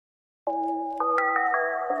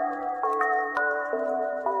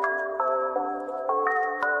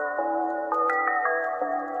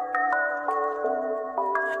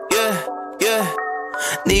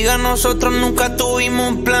Diga, nosotros nunca tuvimos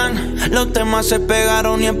un plan. Los temas se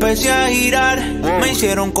pegaron y empecé a girar. Me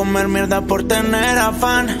hicieron comer mierda por tener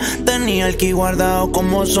afán. Tenía el ki guardado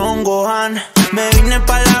como Son Gohan. Me vine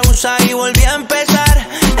pa' la USA y volví a empezar.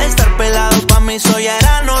 Estar pelado pa' mí eso ya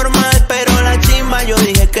era normal. Pero la chimba yo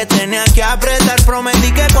dije que tenía que apretar.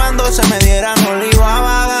 Prometí que cuando se me diera no le iba a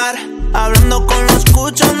vagar. Hablando con los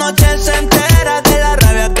cuchos noches enteras de la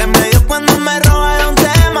rabia que me dio cuando me robaron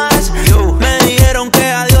temas. Me dijeron que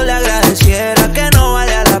a Dios le agradeciera, que no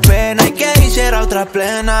valía la pena y que hiciera otra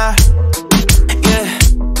plena.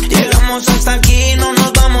 Llegamos hasta aquí, no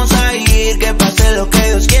nos vamos a ir, que pase lo que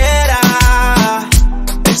Dios quiera.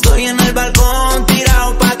 Estoy en el balcón,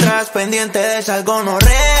 tirado para atrás, pendiente de esas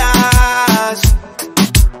gonorreas.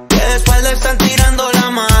 Que de espalda están tirando la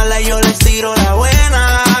mala y yo les tiro la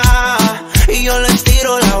buena. Y yo les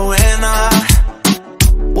tiro la buena.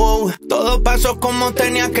 Wow, todo pasó como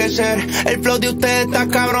tenía que ser. El flow de ustedes está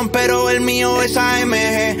cabrón, pero el mío es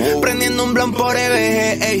AMG. Prendiendo un blon por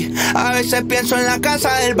EBG, ey. A veces pienso en la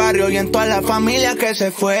casa del barrio y en toda la familia que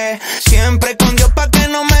se fue. Siempre con Dios pa' que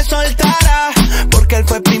no me soltara, porque él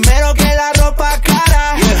fue primero que la ropa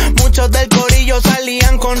cara. Muchos del corillo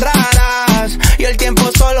salían con raras y el tiempo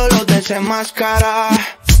solo los desenmascara.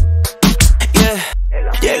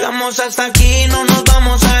 Llegamos hasta aquí, no nos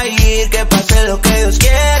vamos a ir, que pase lo que Dios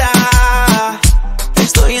quiera.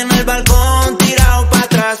 Estoy en el balcón, tirado para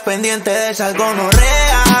atrás, pendiente de esas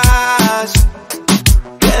gonorreas.